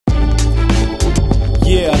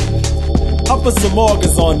put some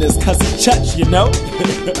organs on this, cause it's church, you know?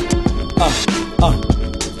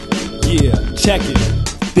 Yeah, check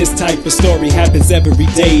it. This type of story happens every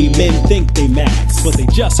day. Men think they max, but they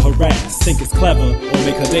just harass. Think it's clever, or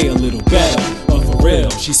make her day a little better. But for real,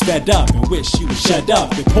 she's fed up and wish she would shut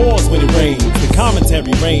up. It pours when it rains. The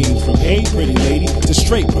commentary range from hey pretty lady to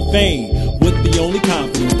straight profane. With the only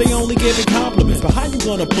confidence, they only giving compliments. But how you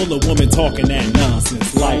gonna pull a woman talking that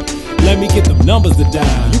nonsense? Like, let me get them numbers to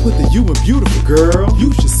dial. You put the U in beautiful, girl.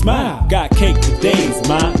 You should smile. Got cake for days,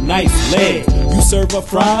 my nice legs. You serve up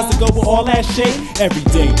fries to go with all that shit. Every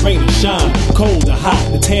day, rain or shine, cold or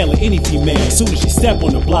hot. The tail of any female, as soon as she step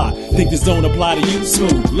on the block. Think this don't apply to you?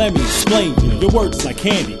 Smooth, let me explain you. Your words is like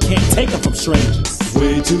candy, can't take them from strangers.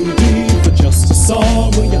 Way too deep for just a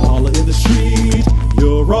song. When you holler in the street,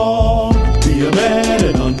 you're wrong. Be a man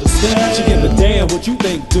and understand. She give a damn what you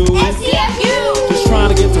think, dude. STFU. Just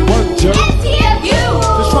trying to get to work, jerk. STFU.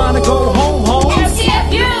 Just trying to go home, home.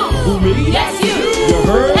 STFU. Who, me? Yes, you. You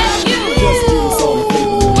heard? That's you. Just do this all in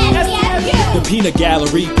favor. STFU. The peanut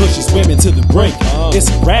gallery pushes women to the brink. It's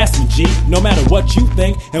harassment, G, no matter what you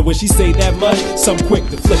think. And when she say that much, some quick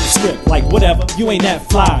to flip the script. Like whatever, you ain't that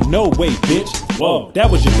fly, no way, bitch. Whoa, that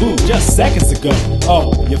was your boo just seconds ago.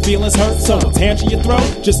 Oh, your feelings hurt, so a tantrum your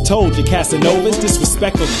throat? Just told you Casanova's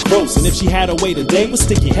disrespectful and gross. And if she had her way today, would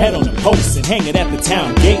stick your head on a post and hang it at the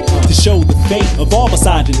town gate to show the fate of all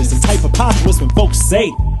misogynists and type preposterous when folks say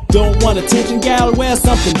don't want attention, gal, wear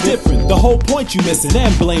something different. The whole point you missing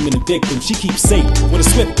and blaming the victim. She keeps safe with a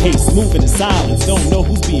swift pace, moving in silence. Don't know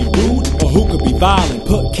who's being rude or who could be violent.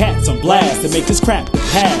 Put cats on blast and make this crap to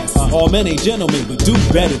pass. All men ain't gentlemen, but do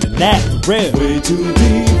better than that, for real. Way too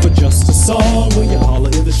deep for just a song. When you holler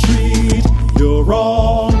in the street, you're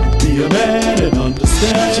wrong. Be a man and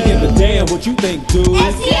understand. She give a damn what you think, dude.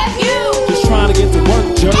 STFU. Just trying to get to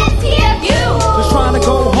work, jerk.